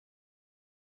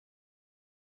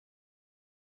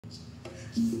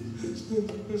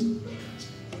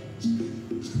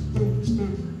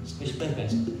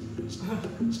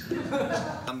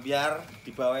Ambyar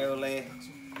dibawahi oleh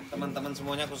teman-teman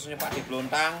semuanya, khususnya Pak Di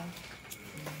Blontang.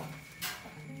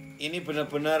 Ini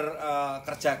benar-benar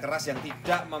kerja keras yang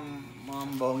tidak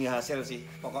membohongi hasil sih.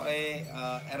 Pokoknya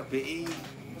RBI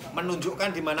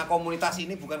menunjukkan di mana komunitas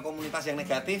ini bukan komunitas yang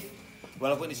negatif.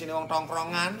 Walaupun di sini wong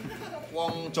tongkrongan,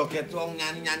 wong joget, wong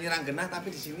nyanyi-nyanyi ranggenah, tapi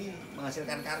di sini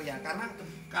menghasilkan karya. Karena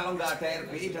kalau nggak ada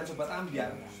RBI dan Sobat Ambyar,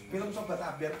 film Sobat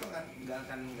Ambyar itu kan nggak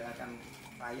akan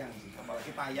tayang.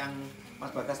 Apalagi tayang,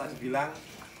 Mas Bagas tadi bilang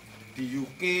di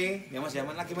UK, ya Mas,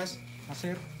 zaman lagi Mas?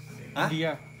 Mesir, hah?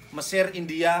 India. Mesir,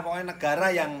 India, pokoknya negara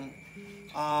yang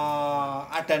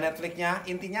ada Netflix-nya.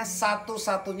 Intinya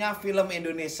satu-satunya film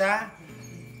Indonesia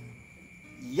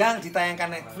yang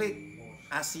ditayangkan Netflix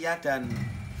Asia dan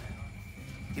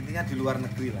intinya di luar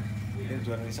negeri lah.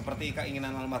 Seperti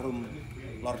keinginan almarhum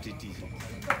Lord Didi.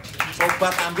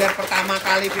 Sobat Ambyar pertama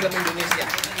kali film Indonesia.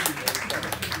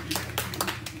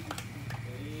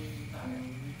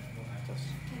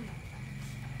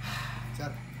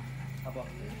 Apa?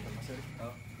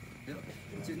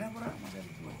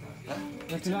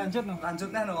 Lanjut no.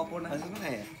 Lanjutnya no apa nah?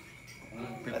 Lanjutnya ya.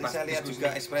 Tadi saya lihat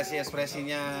juga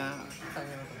ekspresi-ekspresinya,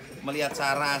 melihat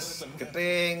Saras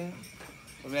geting,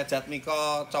 melihat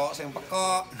Jatmiko cowok sing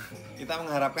pekok. Kita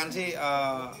mengharapkan sih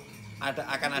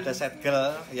akan ada set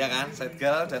girl, ya kan, set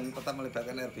girl, dan tetap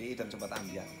melibatkan RBI dan Sobat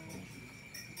Ambyar.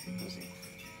 Itu sih.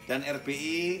 Dan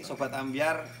RBI Sobat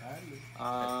Ambyar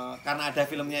karena ada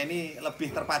filmnya ini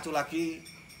lebih terpacu lagi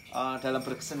dalam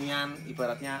berkesenian,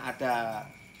 ibaratnya ada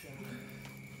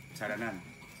jaranan.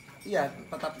 Iya,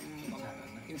 tetap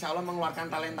insya Allah mengeluarkan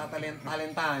talenta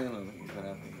gitu loh,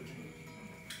 ibaratnya.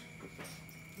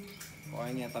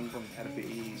 Pokoknya pun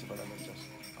RBI Sobat Ambyar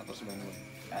atau sebenarnya.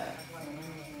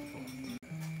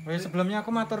 Sebelumnya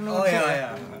aku matur nuwun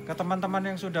ke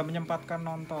teman-teman yang sudah menyempatkan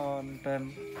nonton,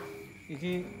 dan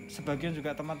ini sebagian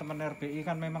juga teman-teman RBI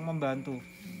kan memang membantu.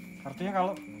 Artinya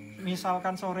kalau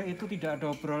misalkan sore itu tidak ada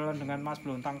obrolan dengan Mas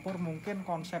Blontang Pur, mungkin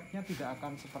konsepnya tidak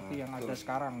akan seperti yang ada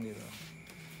sekarang gitu.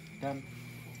 Dan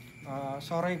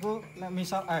sore itu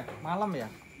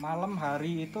malam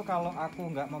hari itu kalau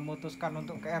aku nggak memutuskan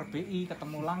untuk ke RBI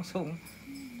ketemu langsung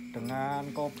dengan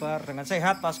Kobar, dengan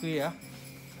sehat pasti ya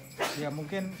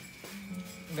mungkin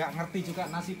nggak ngerti juga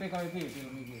nasibnya kalau itu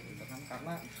film ini gitu kan.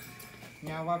 Karena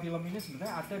nyawa film ini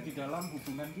sebenarnya ada di dalam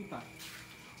hubungan kita,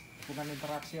 hubungan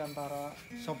interaksi antara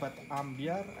Sobat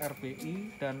Ambyar,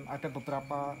 RBI, dan ada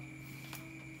beberapa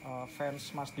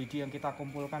fans Mas Didi yang kita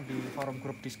kumpulkan di forum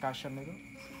group discussion itu.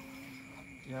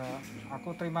 Ya,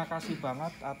 aku terima kasih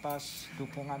banget atas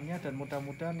dukungannya, dan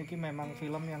mudah-mudahan ini memang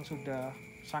film yang sudah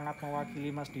sangat mewakili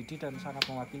Mas Didi dan sangat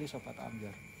mewakili Sobat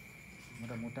Ambyar.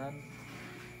 Mudah-mudahan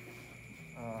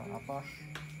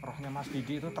rohnya Mas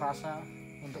Didi itu terasa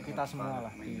untuk kita semua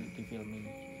lah di film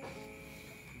ini.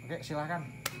 Oke, silakan.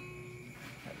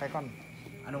 Tekon.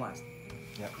 Anu Mas.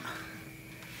 Ya.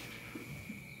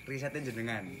 Risetnya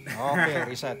jenengan. Oke,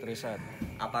 riset.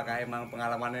 Apakah emang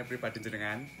pengalamannya pribadi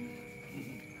jenengan?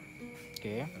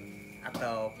 Oke.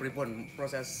 Atau pripun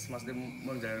proses Mas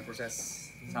menjalani proses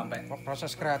sampai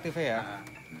proses kreatif ya.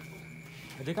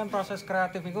 Jadi kan proses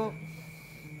kreatif itu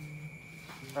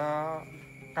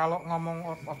kalau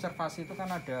ngomong observasi itu kan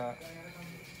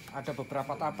ada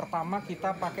beberapa tahap. Pertama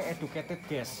kita pakai educated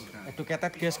guess.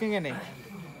 Educated guess ki ngene.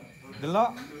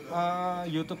 Delok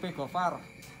YouTube-e Gofar.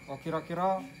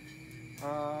 Kira-kira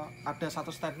ada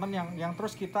satu statement yang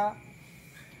terus kita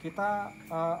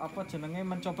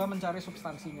mencoba mencari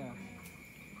substansinya.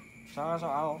 Misalnya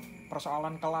soal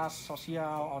persoalan kelas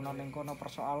sosial, ono ning kono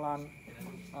persoalan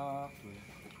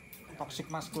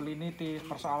toxic masculinity,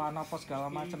 persoalan apa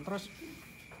segala macam. Terus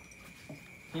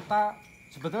kita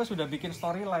sebetulnya sudah bikin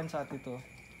storyline saat itu.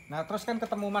 Nah terus kan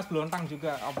ketemu Mas Blontang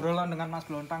juga, obrolan dengan Mas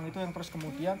Blontang itu yang terus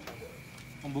kemudian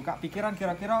membuka pikiran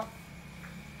kira-kira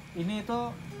ini itu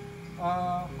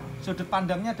sudut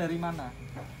pandangnya dari mana.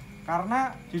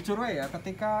 Karena jujur ya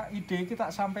ketika ide kita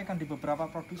sampaikan di beberapa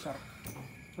produser,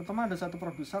 terutama ada satu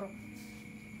produser,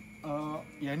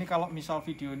 ya ini kalau misal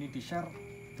video ini di-share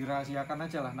dirahasiakan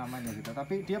aja lah namanya gitu,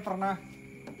 tapi dia pernah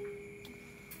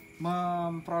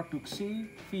memproduksi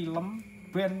film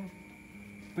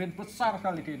band besar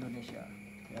kali di Indonesia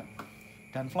ya,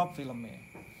 dan flop filmnya.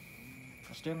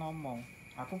 Terus dia ngomong,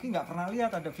 aku ki nggak pernah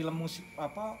lihat ada film musik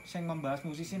yang membahas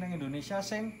musisi yang Indonesia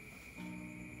yang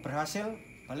berhasil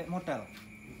balik modal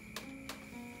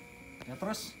ya.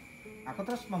 Terus aku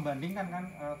membandingkan kan,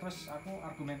 terus aku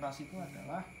argumentasiku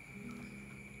adalah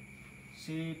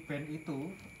si band itu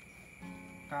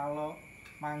kalau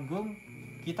manggung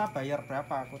kita bayar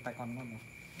berapa, aku tekan ngono.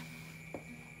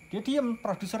 Dia diem,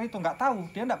 produser itu nggak tahu,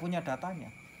 dia nggak punya datanya.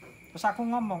 Terus aku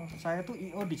ngomong, saya tuh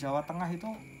IO di Jawa Tengah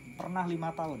itu pernah 5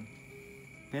 tahun.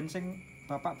 Bensing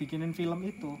bapak bikinin film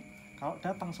itu, kalau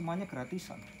datang semuanya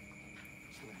gratisan.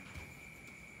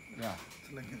 Ya.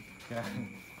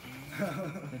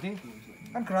 Jadi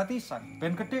kan gratisan,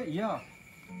 band gede iya.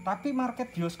 Tapi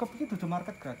market bioskop itu udah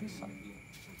market gratisan.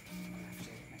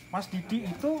 Mas Didi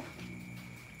itu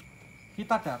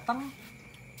kita datang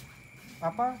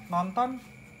nonton,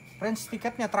 range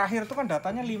tiketnya terakhir itu kan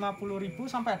datanya 50.000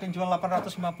 sampai ada yang jual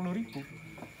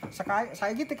 850.000.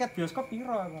 Saya tiket bioskop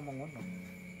piro ngomong ngono.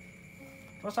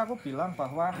 Terus aku bilang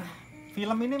bahwa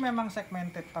film ini memang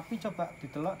segmented, tapi coba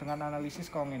didelok dengan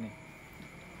analisis kau ini.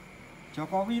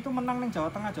 Jokowi itu menang ning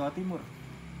Jawa Tengah, Jawa Timur.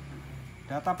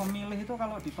 Data pemilih itu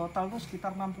kalau di total tuh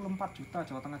sekitar 64 juta,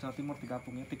 Jawa Tengah, Jawa Timur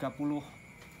digabungnya 30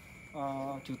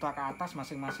 juta ke atas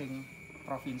masing-masing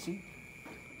provinsi.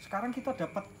 Sekarang kita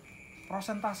dapat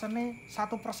prosentasenya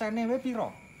 1%-nya we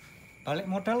piro? Balik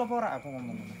modal apa ora aku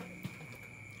ngomong.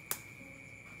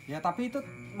 Ya tapi itu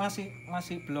masih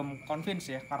belum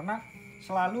convince ya, karena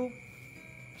selalu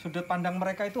sudut pandang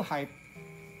mereka itu hype.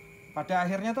 Pada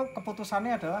akhirnya tuh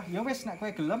keputusannya adalah ya wes nek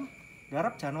kowe gelem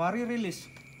garap Januari rilis.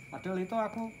 Padahal itu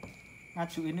aku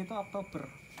ngajuin itu Oktober.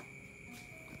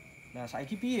 Nah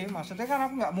saiki piye? Maksudnya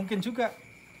kan aku nggak mungkin juga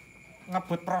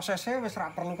ngebut prosesnya wes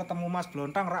rak perlu ketemu Mas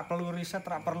Blontang, rak perlu riset,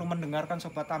 rak perlu mendengarkan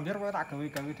Sobat Ambyar, kowe tak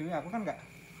gawe-gawe dhewe. Aku kan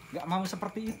nggak mau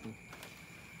seperti itu.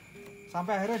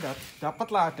 Sampai akhirnya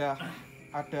dapatlah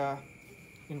ada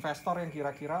investor yang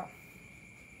kira-kira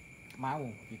mau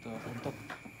gitu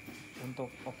untuk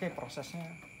oke, prosesnya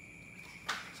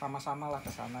sama-sama lah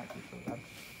ke sana gitu kan.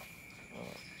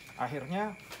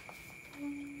 Akhirnya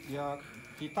ya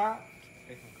kita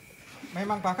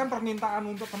memang bahkan permintaan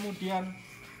untuk kemudian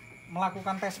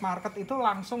melakukan tes market itu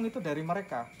langsung itu dari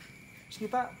mereka. Terus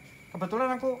kita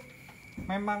kebetulan aku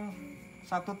memang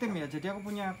satu tim ya, jadi aku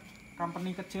punya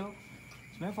company kecil.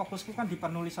 Sebenarnya fokusku kan di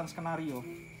penulisan skenario.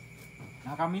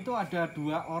 Nah kami itu ada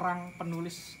 2 orang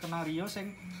penulis skenario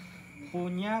yang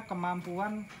punya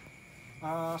kemampuan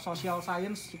social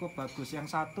science cukup bagus.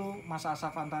 Yang satu Mas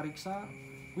Asaf Antariksa,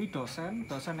 dosen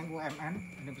yang UMN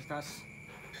Universitas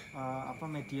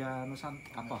multimedia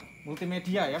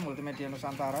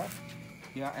Nusantara.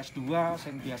 Dia S2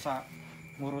 yang biasa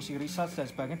ngurusi riset dan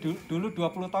sebagainya. Dulu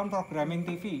 20 tahun programming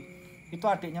TV. Itu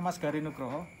adiknya Mas Gari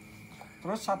Nugroho.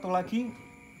 Terus satu lagi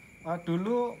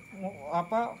dulu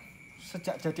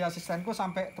sejak jadi asistenku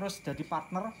sampai terus jadi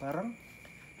partner bareng.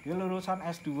 Dia lulusan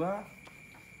S2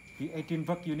 di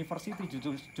Edinburgh University,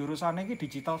 jurusannya ini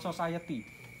Digital Society.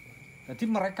 Jadi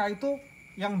mereka itu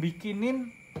yang bikinin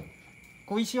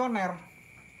kuesioner.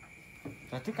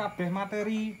 Jadi kabeh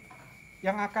materi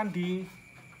yang akan di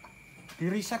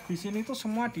riset di sini itu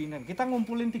semua kita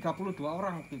ngumpulin 32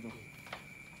 orang gitu.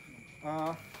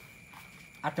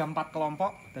 Ada 4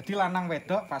 kelompok, jadi lanang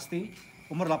wedok pasti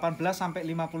umur 18 sampai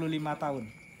 55 tahun.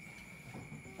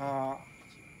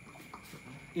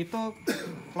 Itu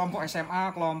kelompok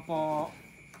SMA, kelompok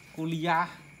kuliah,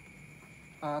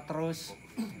 terus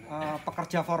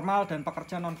pekerja formal dan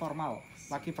pekerja non formal,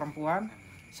 laki perempuan,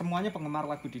 semuanya penggemar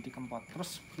lagu Didi Kempot.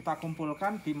 Terus kita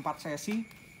kumpulkan di 4 sesi,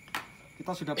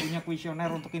 kita sudah punya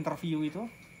kuesioner untuk interview itu.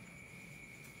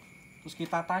 Terus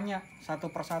kita tanya satu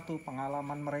persatu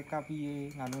pengalaman mereka piye,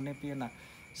 nganune piye. Nah,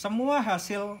 semua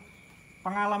hasil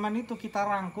pengalaman itu kita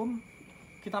rangkum,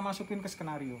 kita masukin ke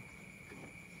skenario.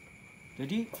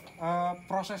 Jadi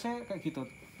prosesnya kayak gitu.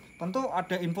 Tentu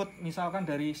ada input misalkan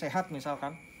dari Sehat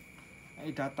misalkan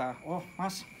data. Oh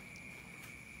Mas,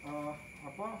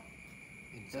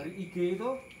 dari IG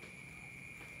itu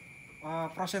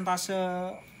persentase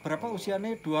berapa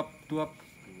usianya 24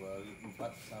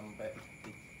 sampai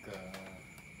 3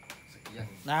 sekian.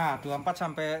 Nah 24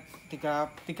 sampai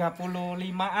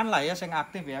 35an lah ya yang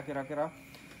aktif ya kira-kira.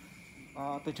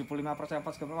 75%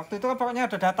 waktu itu kan pokoknya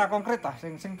ada data konkret lah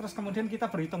sing terus kemudian kita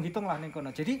berhitung-hitung lah ning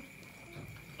kono. Jadi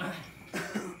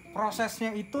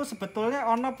prosesnya itu sebetulnya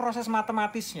ono proses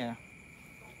matematisnya.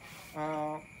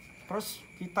 Terus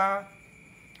kita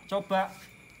coba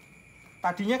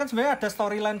tadinya kan sebenarnya ada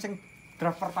storyline sing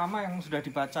draft pertama yang sudah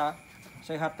dibaca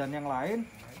Sehat dan yang lain.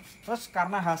 Terus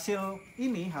karena hasil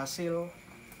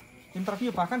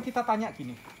interview bahkan kita tanya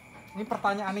gini. Ini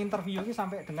pertanyaan interview ini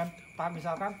sampai dengan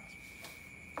misalkan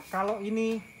kalau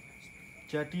ini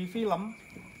jadi film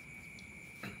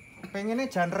pengennya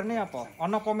genre-nya apa?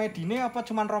 Ono komedinya apa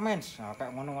cuman romance? Nah,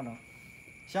 kayak ngono-ngono.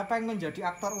 Siapa yang menjadi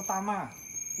aktor utama?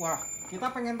 Wah, kita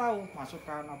pengen tahu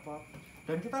masukan apa.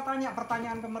 Dan kita tanya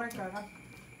pertanyaan ke mereka kan.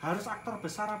 Harus aktor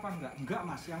besar apa enggak? Enggak,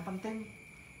 Mas. Yang penting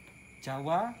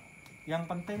Jawa, yang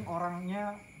penting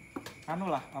orangnya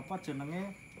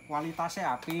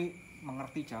kualitasnya apik,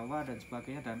 mengerti Jawa dan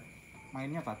sebagainya, dan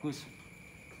mainnya bagus.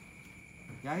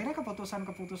 Ya akhirnya keputusan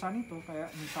itu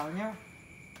kayak misalnya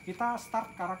kita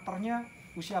start karakternya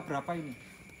usia berapa ini.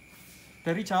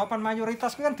 Dari jawaban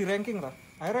mayoritas kan di ranking loh.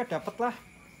 Akhirnya dapatlah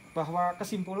bahwa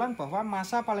kesimpulan bahwa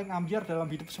masa paling ambyar dalam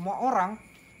hidup semua orang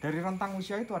dari rentang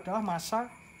usia itu adalah masa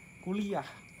kuliah.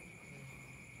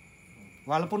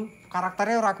 Walaupun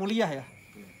karakternya ora kuliah ya.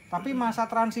 Tapi masa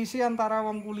transisi antara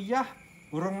wong kuliah,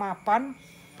 urung mapan,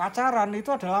 pacaran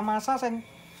itu adalah masa sing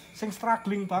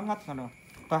struggling banget kan.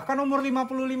 Bahkan umur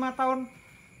 55 tahun,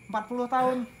 40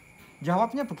 tahun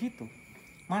jawabnya begitu.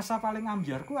 Masa paling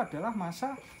ambyarku adalah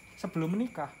masa sebelum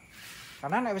menikah.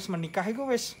 Karena nek wis menikah iku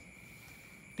wis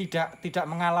tidak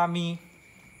mengalami,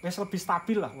 wis lebih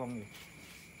stabil lah wong iki.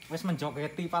 Wis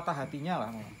menjogeti patah hatinya lah.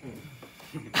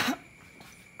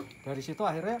 Dari situ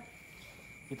akhirnya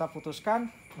kita putuskan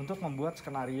untuk membuat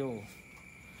skenario.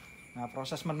 Nah,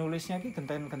 proses menulisnya ini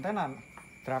genten-gentenan.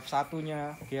 Draft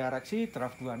 1-nya Geareksi,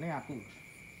 draft 2-nya aku.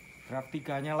 Draft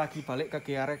 3-nya lagi balik ke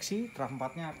Geareksi, draft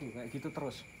 4-nya aku. Kayak gitu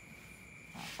terus.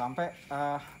 Nah, sampai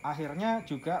akhirnya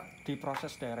juga di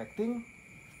proses directing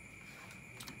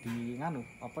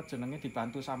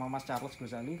dibantu sama Mas Charles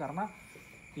Gozali, karena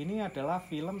ini adalah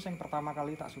film yang pertama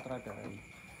kali tak sutradarai.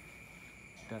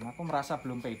 Dan aku merasa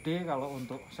belum pede kalau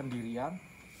untuk sendirian.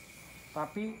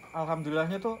 Tapi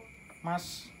alhamdulillahnya tuh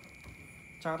Mas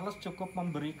Charles cukup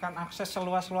memberikan akses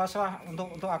seluas-luas lah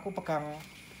untuk aku pegang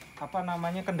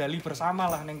kendali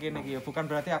bersama lah neng kene iki ya. Bukan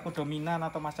berarti aku dominan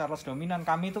atau Mas Charles dominan,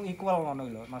 kami itu equal ngono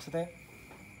lho. Maksudnya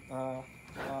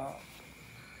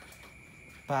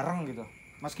bareng gitu.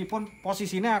 Meskipun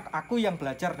posisinya aku yang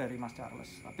belajar dari Mas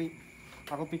Charles, tapi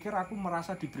aku pikir aku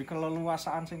merasa diberi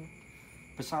keleluasaan sing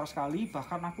besar sekali.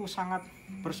 Bahkan aku sangat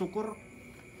bersyukur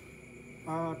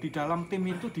di dalam tim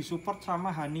itu disupport sama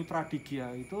Hani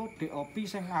Pradigya, itu DOP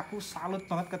sing aku salut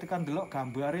banget ketika ndelok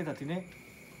gambare dadine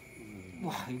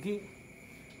wah iki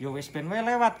ya wis ben wae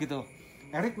lewat gitu.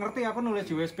 Erick ngerti aku nulis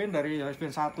US Band dari US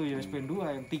Band 1, US Band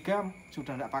 2, yang 3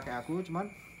 sudah enggak pakai aku, cuman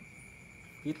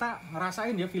kita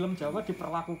ngerasain ya film Jawa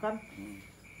diperlakukan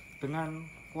dengan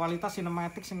kualitas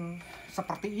sinematik yang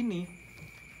seperti ini.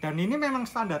 Dan ini memang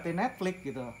standarnya Netflix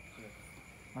gitu.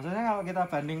 Maksudnya kalau kita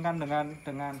bandingkan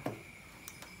dengan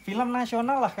film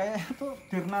nasional lah kayak itu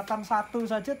Dirnatan 1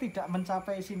 saja tidak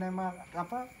mencapai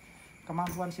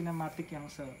kemampuan sinematik yang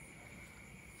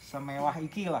semewah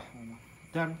iki lah.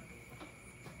 Dan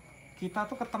kita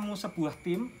tuh ketemu sebuah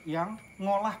tim yang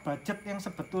ngolah budget yang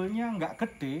sebetulnya nggak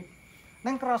gede,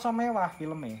 neng kerasa mewah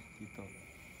filmnya gitu.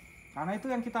 Karena itu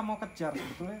yang kita mau kejar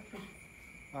sebetulnya.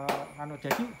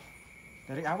 Jadi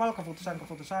dari awal keputusan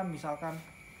misalkan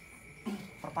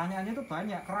pertanyaannya itu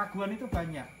banyak, keraguan itu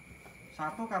banyak.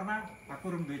 Satu karena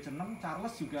aku rembe jeneng,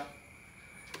 Charles juga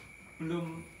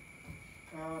belum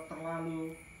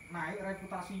terlalu naik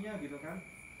reputasinya gitu kan.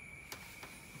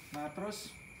 Nah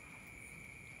terus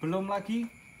belum lagi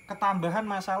ketambahan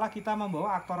masalah kita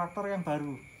membawa aktor-aktor yang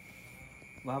baru.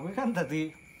 Wah kan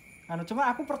tadi cuma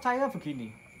aku percaya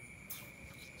begini,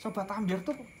 Sobat Ambyar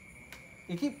tuh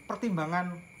iki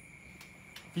pertimbangan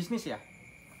bisnis ya.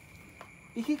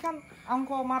 Iki kan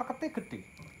angka marketnya gede,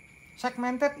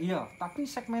 segmented iya, tapi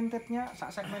segmented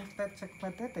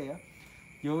ya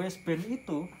US Band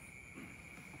itu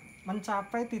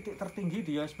mencapai titik tertinggi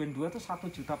di US Band 2 itu 1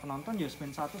 juta penonton, US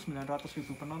Band 1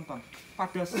 900.000 penonton.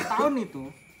 Pada setahun itu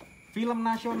film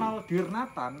nasional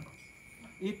Dirnatan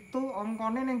itu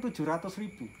ongkone yang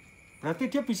 700.000. Berarti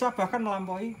dia bisa bahkan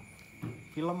melampaui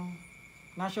film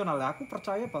nasional. Aku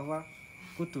percaya bahwa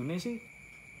kudune sih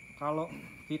kalau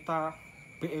kita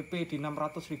BEP di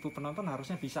 600.000 penonton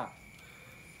harusnya bisa.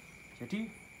 Jadi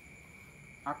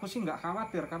aku sih nggak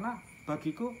khawatir, karena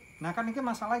bagiku, nah kan ini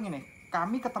masalahnya nih,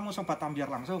 kami ketemu Sobat Ambyar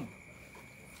langsung,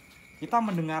 kita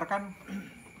mendengarkan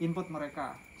input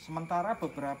mereka. Sementara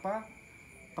beberapa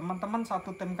teman-teman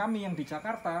satu tim kami yang di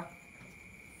Jakarta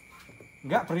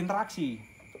nggak berinteraksi.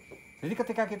 Jadi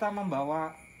ketika kita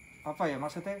membawa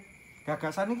maksudnya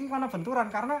gagasan ini karena benturan,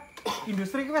 karena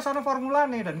industri ini sana formula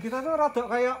nih, dan kita tuh rada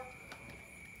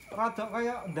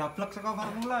kayak dablek saka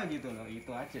formula gitu loh.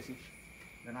 Itu aja sih.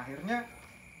 Dan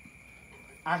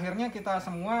akhirnya kita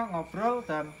semua ngobrol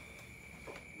dan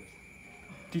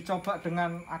dicoba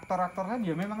dengan aktor-aktor kan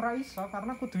ya memang ra iso,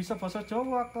 karena kudu bisa basa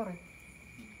Jawa aktornya.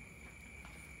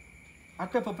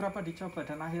 Ada beberapa dicoba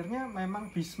dan akhirnya memang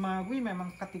Bisma kuwi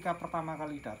memang ketika pertama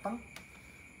kali datang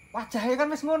wajahnya kan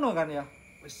wis ngono kan ya.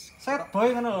 Set boy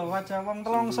kan lho, wajah wong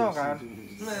telongso kan.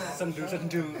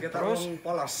 Sendu-sendu kita terus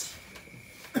polos.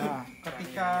 Nah,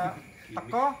 ketika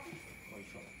teko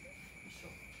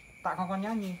tak ngomong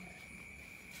nyanyi.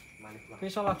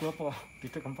 Iso lagu apa?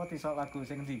 Didi Kempot iso lagu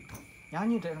sing ndi?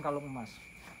 Nyanyi Dek kalung emas.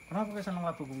 Kenapa kowe seneng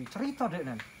lagu kuwi? Cerita Dek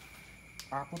Nen.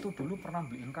 Aku tuh dulu pernah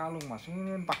beliin kalung Mas.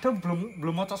 Ini padahal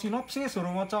belum maca sinopsis,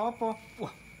 suruh maca apa.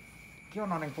 Wah. Iki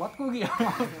ana ning plotku iki.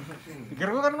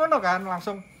 Pikirku kan ngono kan,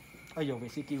 langsung oh ya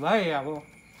wis iki wae aku.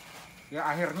 Ya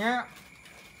akhirnya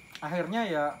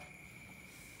ya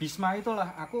Bisma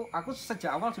itulah. Aku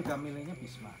sejak awal sudah milihnya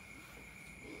Bisma.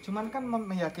 Cuman kan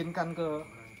meyakinkan ke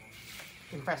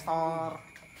investor,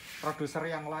 produser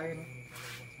yang lain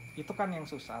itu kan yang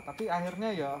susah. Tapi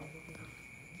akhirnya ya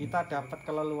kita dapat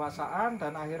keleluasaan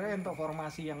dan akhirnya untuk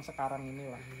formasi yang sekarang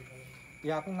inilah.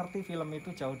 Ya aku ngerti film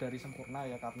itu jauh dari sempurna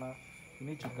ya karena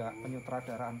ini juga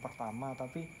penyutradaraan pertama.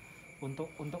 Tapi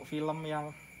untuk film yang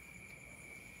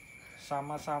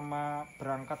sama-sama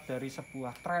berangkat dari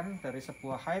sebuah tren, dari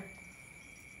sebuah hype,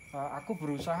 aku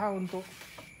berusaha untuk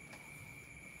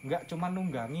nggak cuma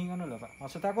nunggangi ngono lho Pak.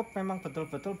 Maksudnya aku memang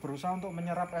betul-betul berusaha untuk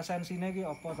menyerap esensinya iki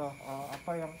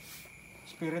apa yang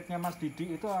spiritnya Mas Didi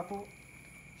itu aku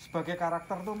sebagai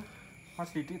karakter tuh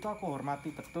Mas Didi itu aku hormati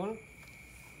betul.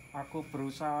 Aku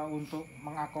berusaha untuk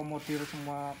mengakomodir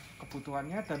semua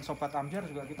kebutuhannya dan Sobat Ambyar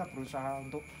juga kita berusaha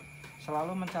untuk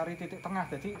selalu mencari titik tengah.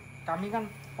 Jadi kami kan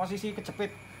posisi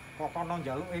kejepit kok kono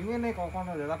njaluk ngene kok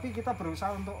kono, tapi kita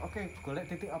berusaha untuk golek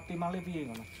titik optimale piye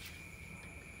ngono.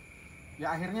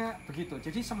 Ya akhirnya begitu.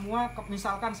 Jadi semua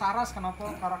misalkan Saras kenapa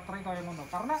karakternya kayak ngono?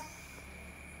 Karena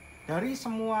dari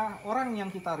semua orang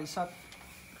yang kita riset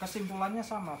kesimpulannya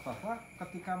sama bahwa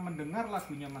ketika mendengar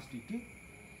lagunya Mas Didi,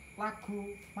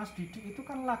 lagu Mas Didi itu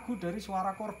kan lagu dari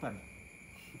suara korban.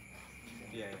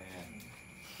 Iya.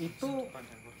 Itu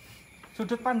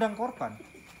sudut pandang korban.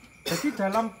 Jadi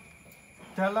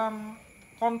dalam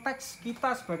konteks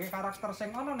kita sebagai karakter sing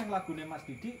ono ning lagune Mas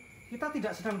Didi, kita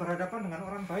tidak sedang berhadapan dengan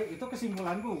orang baik, itu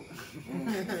kesimpulanku.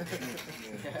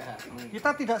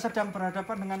 Kita tidak sedang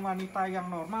berhadapan dengan wanita yang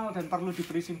normal dan perlu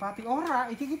diberi simpati. Ora,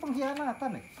 iki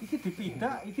pengkhianatan, iki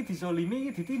dipindah, iki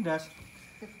dizolimi, iki ditindas.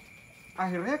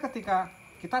 Akhirnya ketika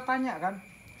kita tanya kan,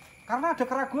 karena ada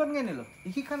keraguan gini loh,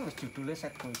 iki kan wis judulnya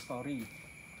sad boy story.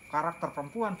 Karakter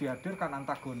perempuan dihadirkan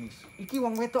antagonis. Iki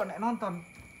wong wedok nek nonton,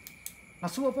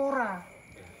 nesu apa ora?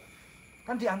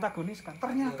 Kan diantagoniskan.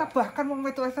 Ternyata bahkan wong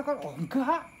wedok itu kan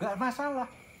enggak masalah.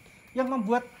 Yang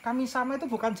membuat kami sama itu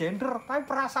bukan gender, tapi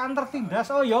perasaan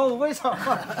tertindas. Oh ya wis.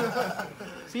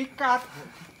 Sikat.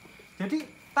 Jadi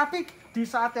tapi di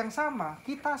saat yang sama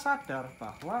kita sadar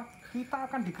bahwa kita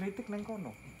akan dikritik neng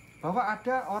kono. Bahwa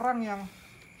ada orang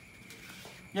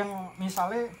yang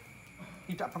misalnya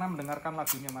tidak pernah mendengarkan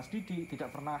lagunya Mas Didi,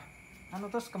 tidak pernah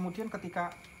terus kemudian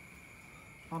ketika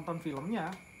nonton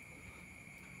filmnya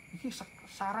ini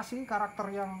Saras ini karakter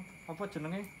yang apa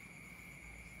jenenge?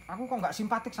 Aku kok nggak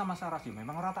simpatik sama Saras sih.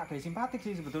 Memang orang tak kayak simpatik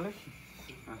sih sebetulnya.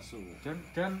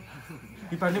 Dan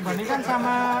dibanding-bandingkan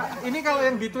sama ini kalau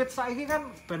yang di tweet saiki kan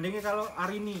bandingnya kalau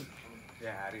Arini.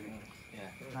 Ya Arini. Ya.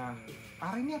 Nah,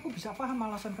 Arini aku bisa paham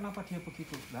alasan kenapa dia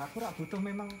begitu. Nah, aku rak butuh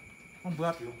memang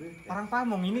membuat orang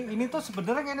paham. Ini tuh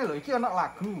sebenarnya ini loh. Iki anak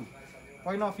lagu.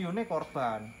 Point of view-nya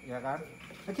korban, ya kan?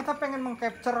 Nah, kita pengen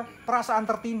mengcapture perasaan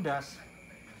tertindas.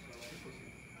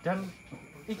 Dan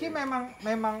iki memang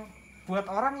buat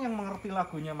orang yang mengerti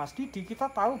lagunya Mas Didi, kita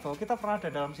tahu bahwa kita pernah ada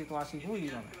dalam situasi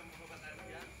kuwi kan.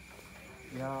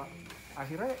 Ya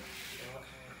akhirnya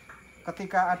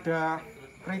ketika ada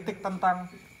kritik tentang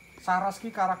Saras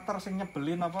ki karakter sing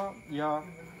nyebelin apa ya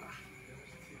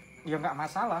nggak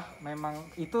masalah. Memang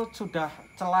itu sudah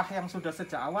celah yang sudah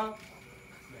sejak awal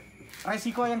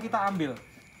resiko yang kita ambil.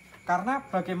 Karena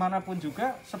bagaimanapun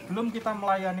juga sebelum kita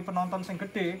melayani penonton sing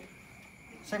gede,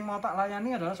 sing mau tak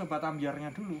layani adalah Sobat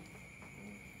Ambyarnya dulu.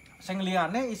 Sing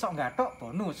liyane iso nggathok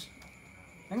bonus.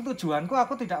 Yang tujuanku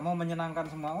aku tidak mau menyenangkan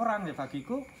semua orang ya,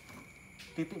 bagiku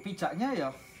titik pijaknya ya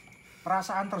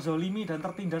perasaan terzolimi dan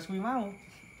tertindas kuwi mau.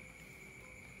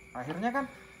 Akhirnya kan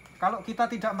kalau kita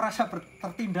tidak merasa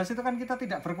tertindas itu kan kita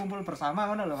tidak berkumpul bersama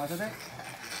ngono lho maksudnya.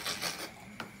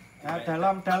 Nah,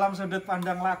 dalam sudut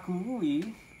pandang lagu kuwi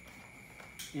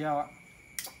ya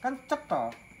kan cetha.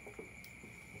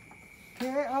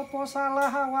 Apa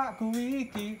salah awak kuwi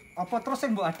iki? Apa terus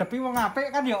sing mbok adepi wong apik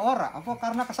kan ya ora? Apa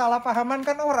karena kesalahpahaman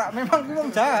kan ora? Memang kuwi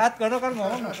wong jahat ngono kan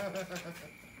ngono.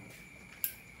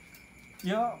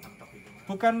 Ya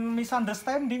bukan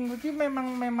misunderstanding, iki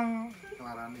memang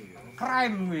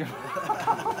crime kuwi.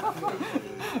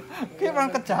 Iki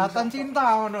memang kejahatan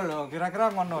cinta ngono lho,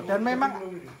 kira-kira ngono. Dan memang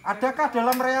adakah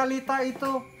dalam realita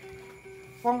itu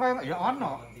wong kaya ya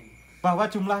ono bahwa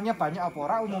jumlahnya banyak apa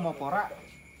ora, umum apa ora?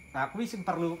 Nah, kuwi sing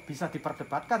perlu bisa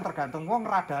diperdebatkan tergantung wong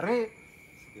radar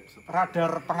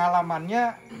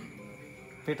pengalamannya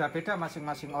beda-beda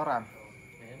masing-masing orang.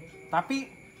 Tapi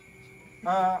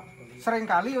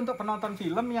seringkali untuk penonton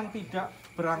film yang tidak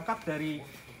berangkat dari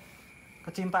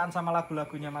kecintaan sama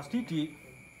lagu-lagunya Mas Didi,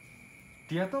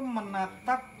 dia tuh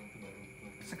menatap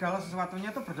segala sesuatunya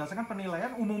tuh berdasarkan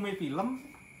penilaian umumnya film.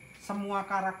 Semua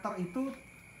karakter itu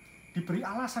diberi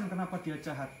alasan kenapa dia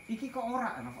jahat. Iki kok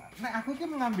ora. Nek aku ki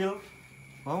mengambil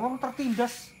bahwa wong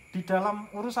tertindas di dalam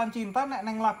urusan cinta, nek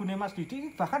neng lagune Mas Didi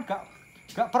bahkan gak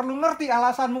perlu ngerti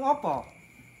alasanmu apa.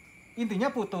 Intinya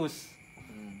putus.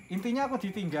 Intinya aku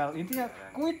ditinggal. Intinya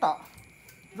kuwi tok.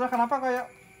 Itulah kenapa kayak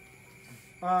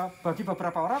bagi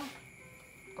beberapa orang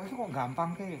kok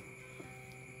gampang ke.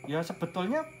 Ya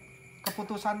sebetulnya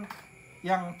keputusan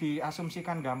yang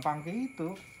diasumsikan gampang ke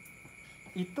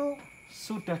itu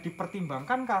sudah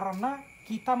dipertimbangkan karena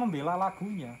kita membela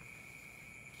lagunya.